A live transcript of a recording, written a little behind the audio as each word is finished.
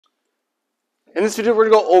In this video, we're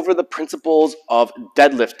going to go over the principles of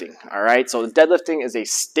deadlifting, all right? So deadlifting is a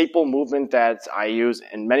staple movement that I use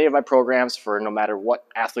in many of my programs for no matter what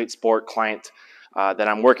athlete, sport, client that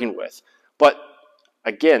I'm working with. But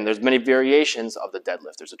again, there's many variations of the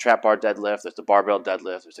deadlift. There's a trap bar deadlift, there's a barbell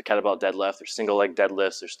deadlift, there's a kettlebell deadlift, there's single leg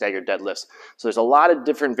deadlifts, there's staggered deadlifts. So there's a lot of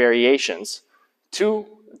different variations to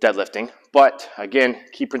deadlifting, but again,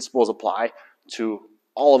 key principles apply to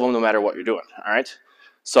all of them no matter what you're doing, all right?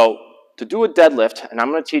 So to do a deadlift, and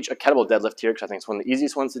I'm going to teach a kettlebell deadlift here because I think it's one of the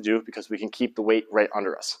easiest ones to do because we can keep the weight right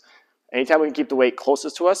under us. Anytime we can keep the weight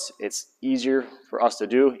closest to us, it's easier for us to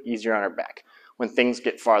do, easier on our back. When things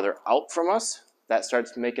get farther out from us, that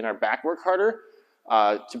starts making our back work harder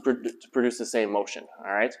to produce the same motion,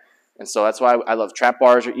 all right? And so that's why I love trap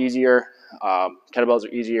bars are easier, kettlebells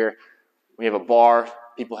are easier. When you have a bar,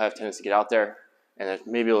 people have a tendency to get out there, and there's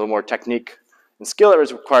maybe a little more technique and skill that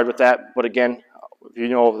is required with that, but again, if you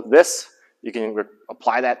know this, you can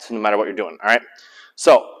apply that to no matter what you're doing, all right?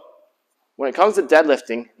 So when it comes to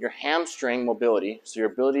deadlifting, your hamstring mobility, so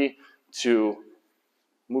your ability to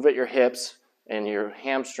move at your hips and your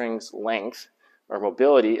hamstrings length or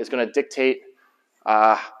mobility is going to dictate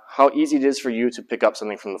how easy it is for you to pick up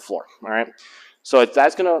something from the floor, all right? So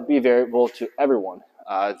that's going to be variable to everyone.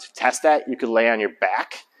 To test that, you could lay on your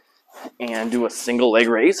back and do a single leg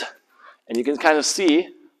raise, and you can kind of see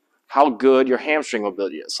how good your hamstring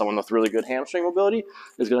mobility is. Someone with really good hamstring mobility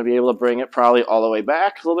is going to be able to bring it probably all the way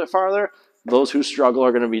back a little bit farther. Those who struggle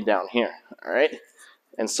are going to be down here, all right?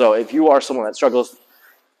 And so if you are someone that struggles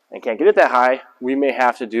and can't get it that high, we may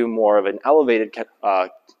have to do more of an elevated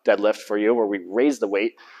deadlift for you where we raise the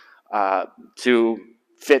weight to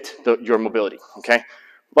fit your mobility, okay?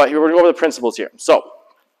 But here we're going to go over the principles here. So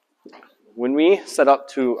when we set up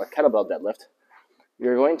to a kettlebell deadlift,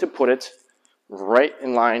 you're going to put it right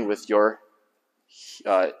in line with your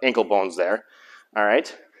ankle bones there, all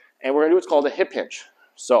right? And we're going to do what's called a hip hinge.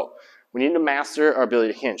 So we need to master our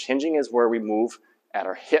ability to hinge. Hinging is where we move at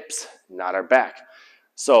our hips, not our back.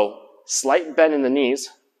 So slight bend in the knees,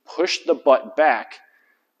 push the butt back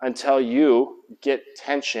until you get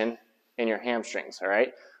tension in your hamstrings, all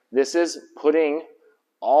right? This is putting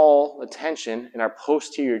all the tension in our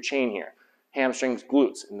posterior chain here, hamstrings,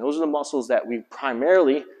 glutes, and those are the muscles that we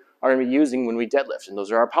primarily are going to be using when we deadlift, and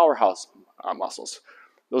those are our powerhouse muscles.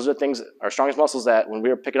 Those are the things, our strongest muscles that when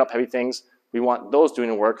we are picking up heavy things, we want those doing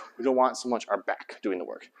the work. We don't want so much our back doing the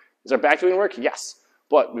work. Is our back doing the work? Yes,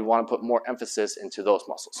 but we want to put more emphasis into those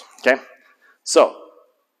muscles, okay? So,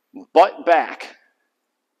 butt back,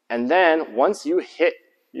 and then once you hit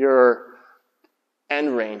your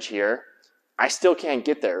end range here, I still can't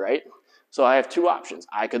get there, right? So I have two options.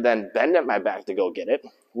 I could then bend at my back to go get it,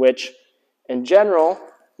 which in general,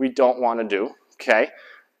 we don't want to do, okay?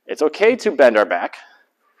 It's okay to bend our back,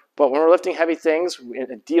 but when we're lifting heavy things,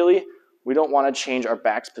 ideally, we don't want to change our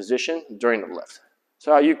back's position during the lift.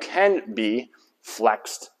 So you can be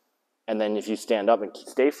flexed, and then if you stand up and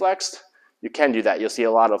stay flexed, you can do that. You'll see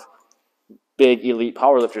a lot of big elite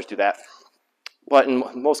powerlifters do that, but in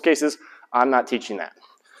most cases, I'm not teaching that.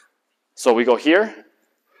 So we go here,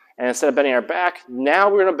 and instead of bending our back, now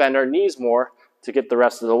we're going to bend our knees more to get the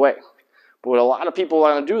rest of the way. But what a lot of people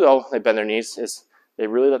want to do, though, they bend their knees, is they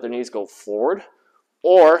really let their knees go forward,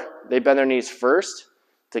 or they bend their knees first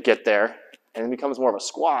to get there, and it becomes more of a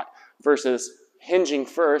squat versus hinging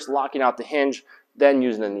first, locking out the hinge, then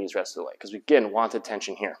using the knees the rest of the way, because we, again, want the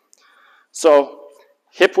tension here. So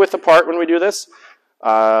hip width apart when we do this.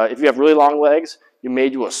 If you have really long legs, you may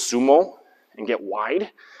do a sumo and get wide.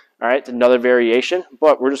 All right, another variation,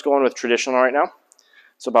 but we're just going with traditional right now.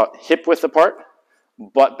 So about hip width apart.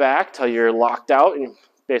 Butt back till you're locked out and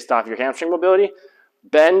based off your hamstring mobility.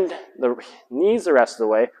 Bend the knees the rest of the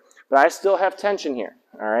way, but I still have tension here,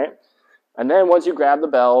 all right? And then once you grab the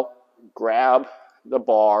bell, grab the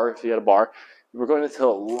bar, if you had a bar, we're going to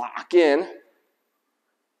lock in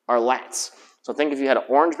our lats. So think if you had an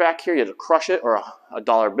orange back here, you had to crush it, or a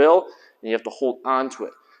dollar bill, and you have to hold on to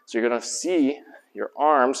it. So you're going to see your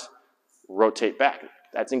arms rotate back.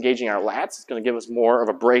 That's engaging our lats. It's going to give us more of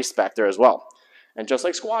a brace back there as well. And just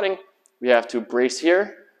like squatting, we have to brace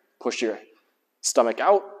here, push your stomach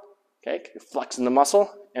out, okay? You're flexing the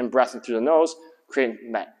muscle and breathing through the nose,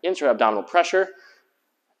 creating that intra-abdominal pressure.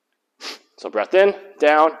 So breath in,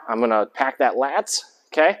 down. I'm going to pack that lats,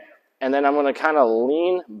 okay? And then I'm going to kind of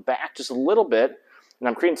lean back just a little bit, and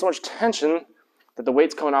I'm creating so much tension that the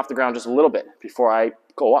weight's coming off the ground just a little bit before I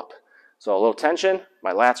go up. So a little tension,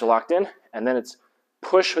 my lats are locked in, and then it's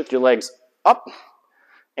push with your legs up,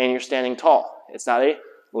 and you're standing tall. It's not a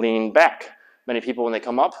lean back. Many people, when they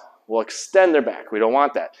come up, will extend their back. We don't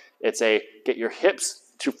want that. It's a get your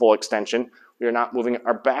hips to full extension we are not moving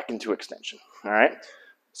our back into extension, all right?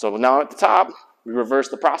 So now at the top, we reverse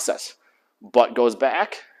the process. Butt goes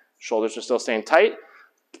back, shoulders are still staying tight,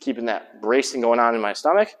 keeping that bracing going on in my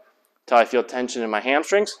stomach until I feel tension in my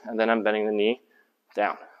hamstrings, and then I'm bending the knee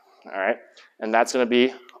down, all right? And that's gonna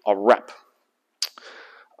be a rep.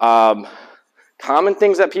 Common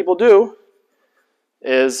things that people do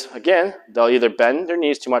is, again, they'll either bend their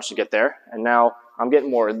knees too much to get there, and now I'm getting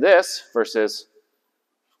more of this versus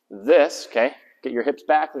this, okay? Get your hips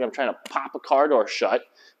back like I'm trying to pop a car door shut.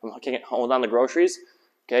 I'm hold on the groceries,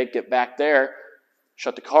 okay? Get back there,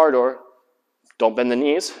 shut the car door, don't bend the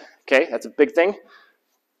knees, okay? That's a big thing.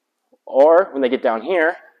 Or when they get down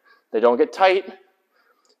here, they don't get tight,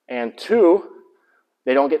 and two,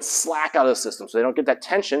 they don't get slack out of the system. So they don't get that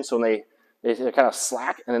tension, so when they kind of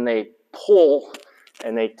slack, and then they pull,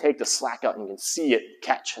 and they take the slack out, and you can see it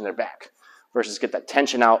catch in their back, versus get that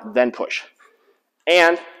tension out, then push.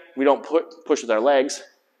 And we don't push with our legs,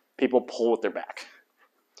 people pull with their back.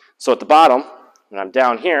 So at the bottom, when I'm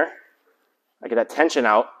down here, I get that tension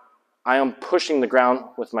out, I am pushing the ground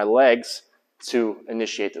with my legs to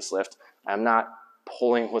initiate this lift. I'm not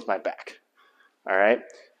pulling with my back, all right?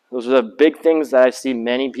 Those are the big things that I see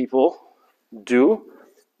many people do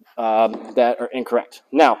that are incorrect.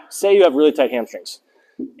 Now, say you have really tight hamstrings,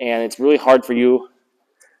 and it's really hard for you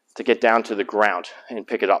to get down to the ground and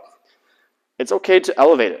pick it up. It's okay to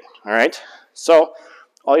elevate it, all right? So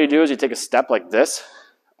all you do is you take a step like this,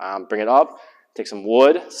 bring it up, take some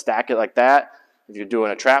wood, stack it like that. If you're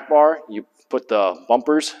doing a trap bar, you put the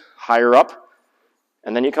bumpers higher up,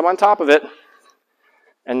 and then you come on top of it.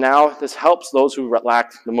 And now this helps those who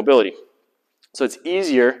lack the mobility. So it's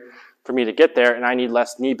easier for me to get there, and I need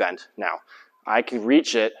less knee bend now. I can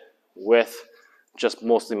reach it with just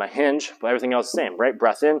mostly my hinge, but everything else is the same, right?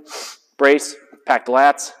 Breath in, brace, pack the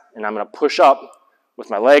lats, and I'm gonna push up with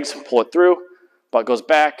my legs, pull it through, butt goes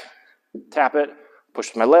back, tap it, push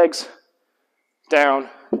with my legs, down,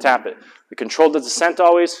 tap it. We control the descent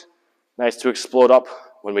always. Nice to explode up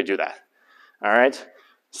when we do that, all right?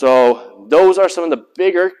 So those are some of the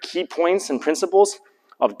bigger key points and principles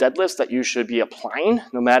of deadlifts that you should be applying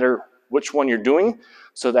no matter which one you're doing,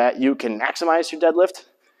 so that you can maximize your deadlift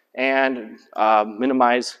and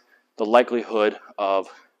minimize the likelihood of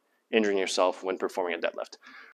injuring yourself when performing a deadlift.